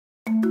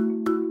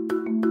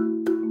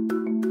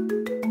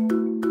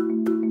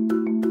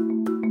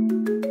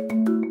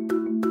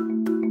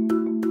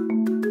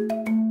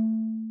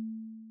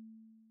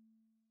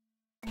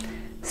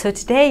So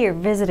today you're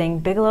visiting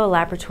Bigelow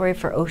Laboratory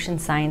for Ocean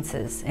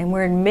Sciences, and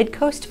we're in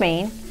Mid-Coast,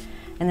 Maine.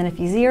 And then if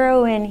you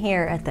zero in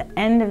here at the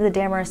end of the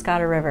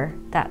Damariscotta River,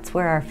 that's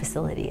where our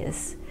facility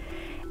is.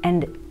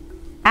 And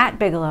at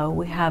Bigelow,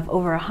 we have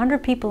over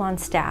 100 people on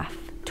staff.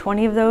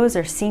 20 of those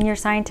are senior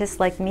scientists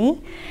like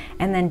me,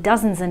 and then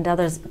dozens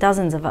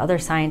of other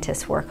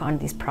scientists work on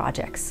these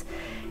projects.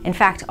 In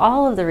fact,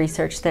 all of the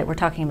research that we're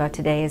talking about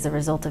today is a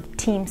result of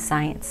team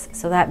science.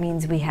 So that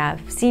means we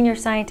have senior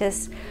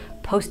scientists,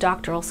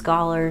 postdoctoral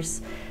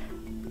scholars,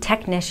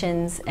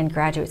 technicians, and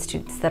graduate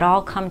students that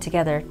all come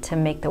together to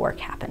make the work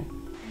happen.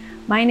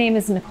 My name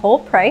is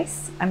Nichole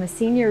Price. I'm a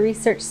senior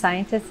research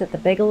scientist at the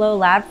Bigelow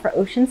Lab for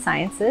Ocean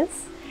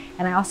Sciences,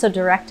 and I also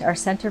direct our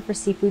Center for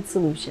Seafood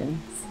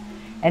Solutions.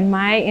 And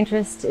my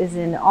interest is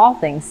in all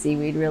things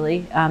seaweed,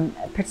 really,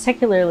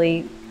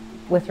 particularly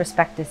with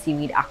respect to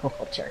seaweed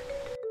aquaculture.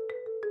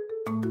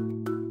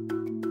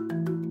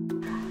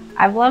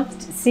 I've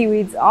loved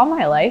seaweeds all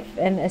my life,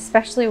 and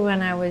especially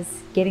when I was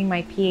getting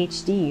my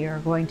PhD or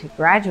going to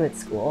graduate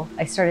school,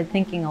 I started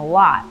thinking a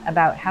lot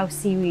about how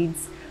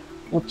seaweeds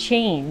will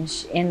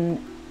change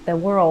in the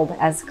world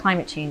as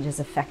climate change is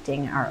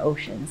affecting our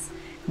oceans.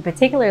 And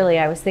particularly,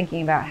 I was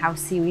thinking about how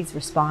seaweeds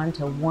respond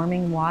to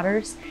warming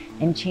waters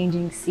and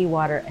changing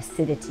seawater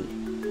acidity.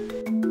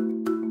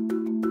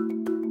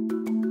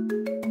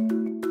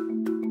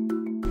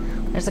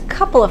 There's a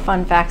couple of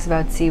fun facts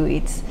about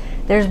seaweeds.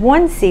 There's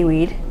one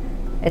seaweed.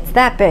 It's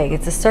that big,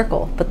 it's a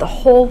circle, but the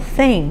whole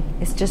thing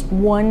is just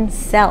one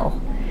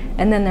cell.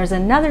 And then there's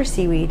another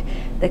seaweed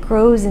that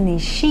grows in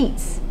these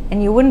sheets,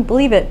 and you wouldn't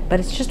believe it, but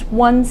it's just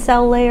one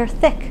cell layer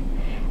thick.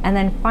 And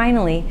then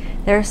finally,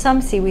 there are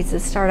some seaweeds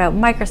that start out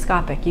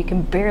microscopic. You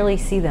can barely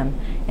see them.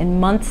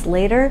 And months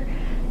later,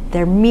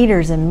 they're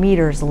meters and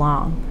meters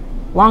long,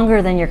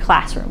 longer than your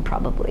classroom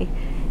probably.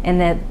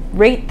 And the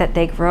rate that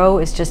they grow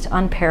is just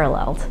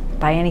unparalleled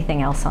by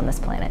anything else on this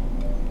planet.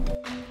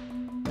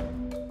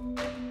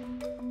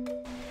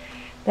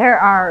 There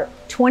are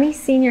 20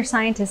 senior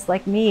scientists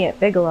like me at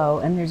Bigelow,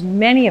 and there's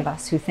many of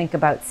us who think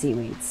about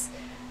seaweeds.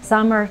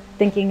 Some are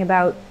thinking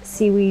about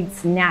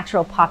seaweeds'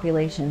 natural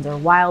populations or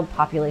wild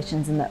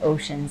populations in the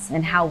oceans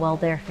and how well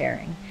they're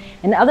faring.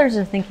 And others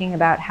are thinking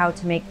about how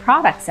to make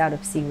products out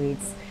of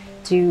seaweeds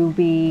to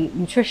be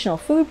nutritional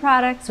food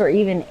products or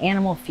even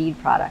animal feed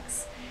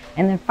products.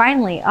 And then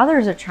finally,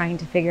 others are trying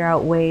to figure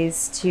out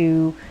ways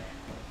to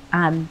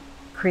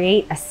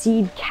create a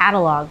seed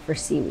catalog for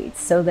seaweeds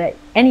so that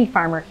any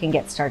farmer can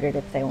get started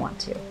if they want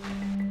to.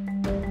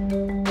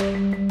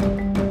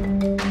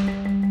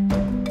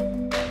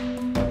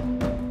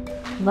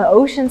 The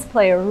oceans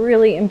play a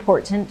really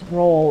important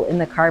role in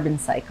the carbon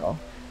cycle.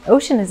 The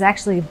ocean is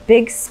actually a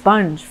big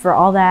sponge for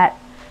all that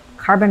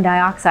carbon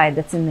dioxide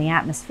that's in the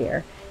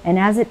atmosphere. And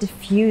as it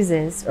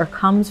diffuses or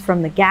comes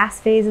from the gas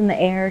phase in the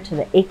air to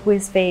the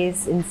aqueous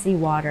phase in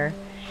seawater,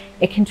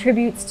 it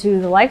contributes to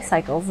the life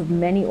cycles of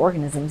many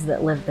organisms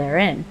that live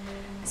therein.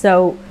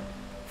 So,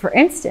 for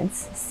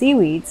instance,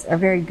 seaweeds are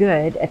very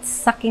good at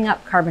sucking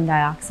up carbon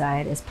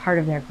dioxide as part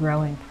of their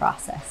growing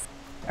process.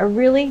 A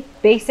really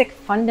basic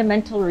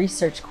fundamental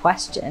research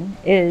question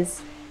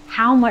is,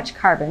 how much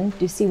carbon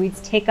do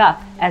seaweeds take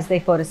up as they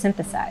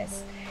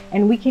photosynthesize?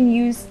 And we can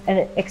use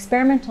an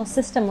experimental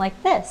system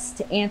like this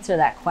to answer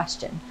that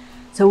question.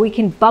 So we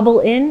can bubble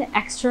in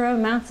extra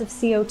amounts of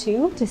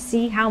CO2 to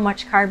see how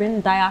much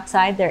carbon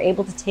dioxide they're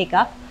able to take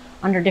up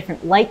under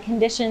different light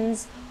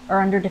conditions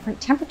or under different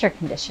temperature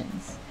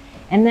conditions.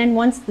 And then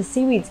once the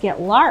seaweeds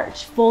get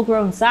large,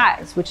 full-grown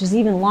size, which is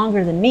even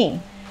longer than me,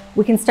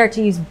 we can start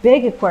to use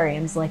big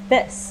aquariums like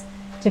this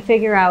to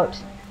figure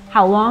out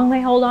how long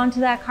they hold on to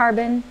that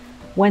carbon,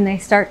 when they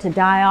start to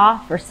die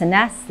off or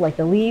senesce like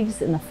the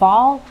leaves in the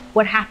fall,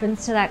 what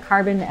happens to that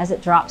carbon as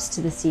it drops to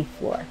the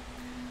seafloor.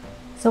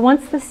 So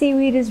once the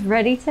seaweed is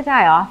ready to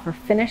die off or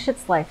finish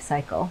its life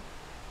cycle,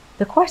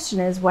 the question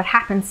is, what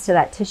happens to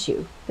that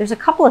tissue? There's a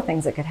couple of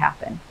things that could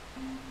happen.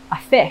 A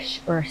fish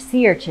or a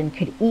sea urchin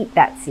could eat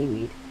that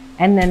seaweed,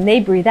 and then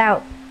they breathe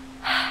out,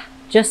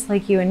 just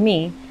like you and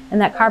me, and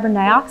that carbon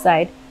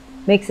dioxide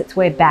makes its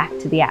way back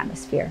to the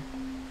atmosphere.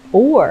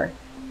 Or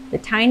the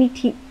tiny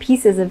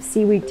pieces of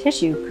seaweed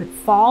tissue could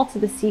fall to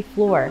the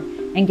seafloor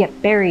and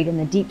get buried in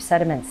the deep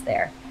sediments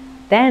there.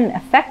 Then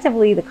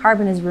effectively the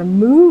carbon is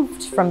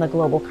removed from the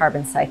global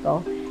carbon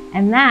cycle,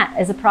 and that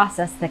is a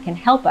process that can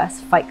help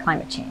us fight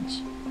climate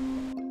change.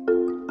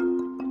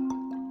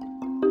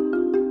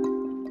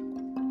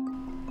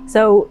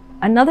 So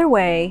another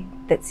way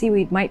that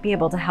seaweed might be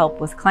able to help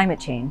with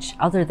climate change,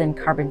 other than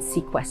carbon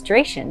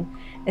sequestration,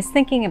 is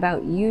thinking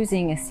about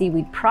using a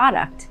seaweed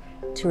product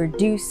to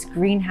reduce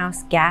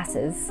greenhouse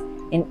gases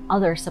in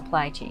other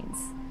supply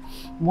chains.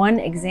 One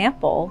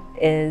example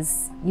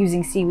is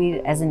using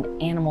seaweed as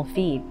an animal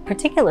feed,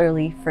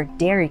 particularly for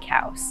dairy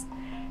cows.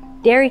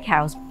 Dairy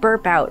cows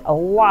burp out a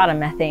lot of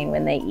methane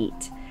when they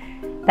eat.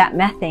 That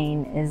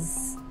methane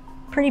is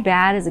pretty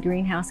bad as a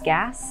greenhouse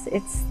gas.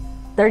 It's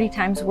 30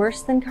 times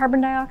worse than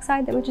carbon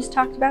dioxide that we just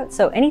talked about.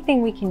 So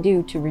anything we can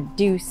do to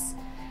reduce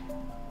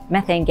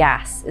methane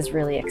gas is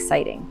really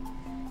exciting.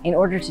 In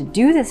order to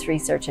do this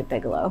research at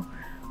Bigelow,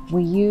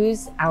 we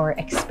use our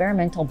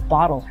experimental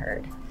bottle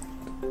herd.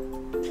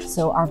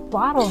 So our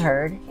bottle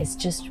herd is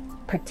just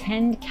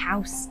pretend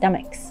cow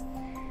stomachs.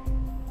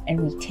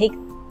 And we take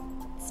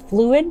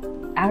fluid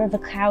out of the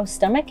cow's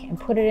stomach and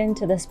put it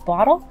into this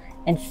bottle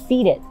and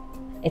feed it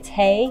its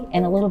hay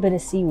and a little bit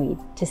of seaweed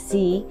to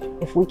see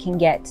if we can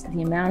get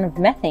the amount of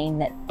methane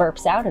that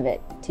burps out of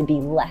it to be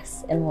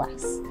less and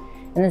less.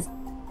 And this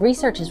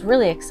research is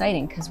really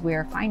exciting because we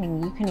are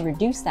finding you can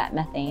reduce that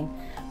methane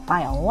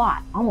by a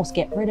lot, almost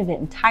get rid of it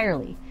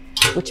entirely,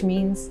 which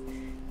means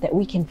that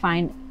we can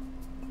find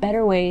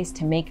better ways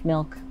to make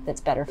milk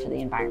that's better for the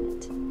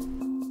environment.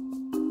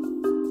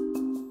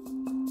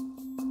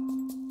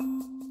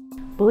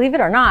 Believe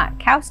it or not,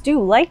 cows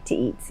do like to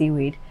eat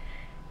seaweed.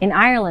 In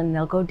Ireland,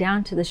 they'll go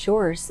down to the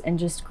shores and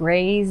just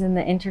graze in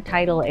the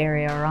intertidal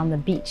area or on the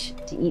beach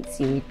to eat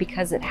seaweed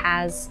because it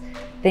has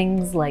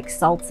things like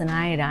salts and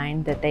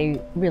iodine that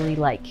they really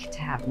like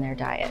to have in their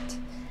diet.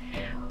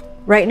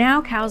 Right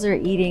now, cows are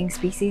eating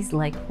species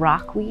like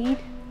rockweed,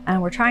 and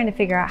we're trying to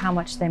figure out how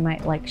much they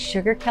might like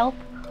sugar kelp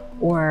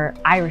or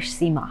Irish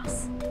sea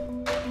moss.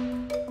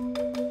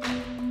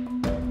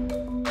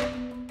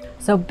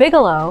 So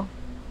Bigelow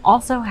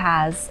also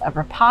has a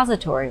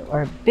repository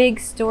or a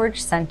big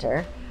storage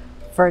center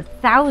for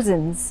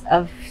thousands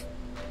of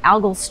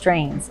algal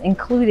strains,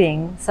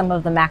 including some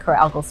of the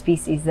macroalgal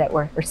species that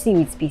or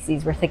seaweed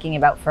species we're thinking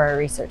about for our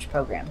research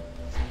program.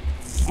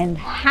 And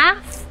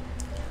half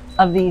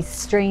of these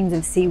strains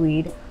of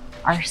seaweed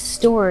are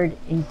stored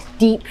in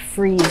deep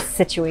freeze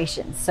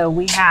situations. So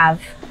we have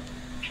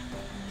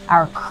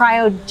our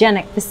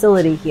cryogenic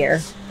facility here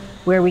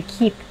where we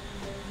keep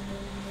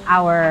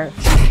our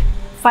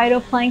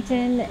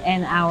phytoplankton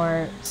and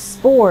our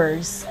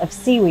spores of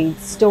seaweed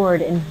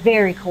stored in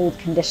very cold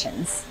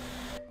conditions.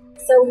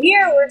 So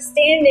here we're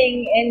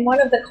standing in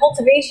one of the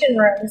cultivation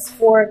rooms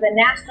for the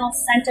National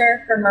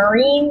Center for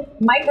Marine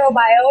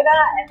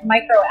Microbiota and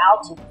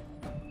Microalgae,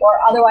 or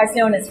otherwise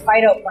known as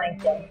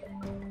phytoplankton.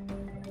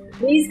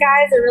 These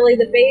guys are really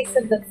the base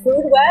of the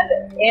food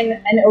web in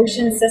an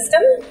ocean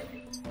system.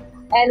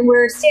 And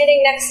we're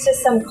standing next to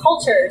some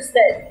cultures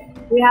that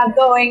we have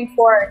going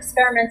for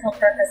experimental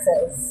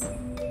purposes.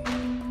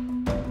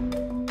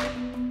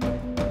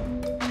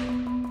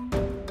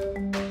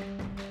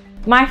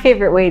 My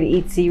favorite way to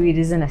eat seaweed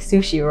is in a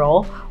sushi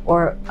roll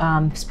or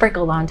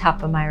sprinkled on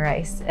top of my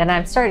rice. And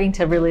I'm starting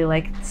to really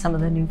like some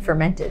of the new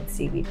fermented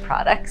seaweed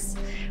products.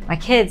 My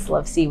kids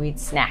love seaweed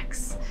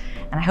snacks.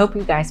 And I hope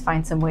you guys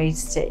find some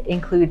ways to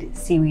include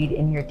seaweed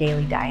in your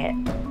daily diet.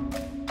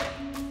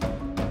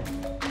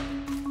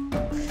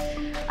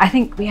 I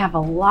think we have a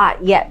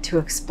lot yet to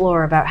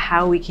explore about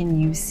how we can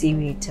use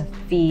seaweed to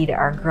feed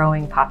our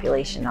growing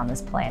population on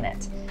this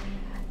planet.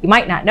 You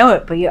might not know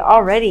it, but you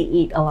already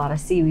eat a lot of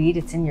seaweed.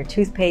 It's in your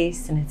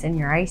toothpaste and it's in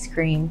your ice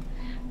cream.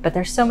 But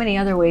there's so many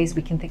other ways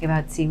we can think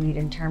about seaweed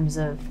in terms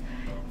of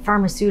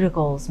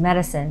pharmaceuticals,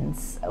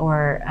 medicines,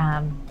 or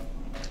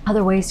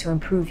other ways to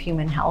improve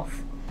human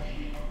health.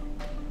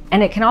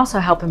 And it can also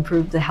help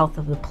improve the health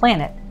of the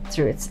planet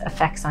through its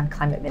effects on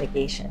climate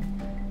mitigation.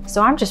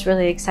 So I'm just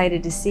really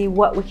excited to see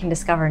what we can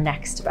discover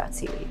next about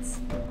seaweeds.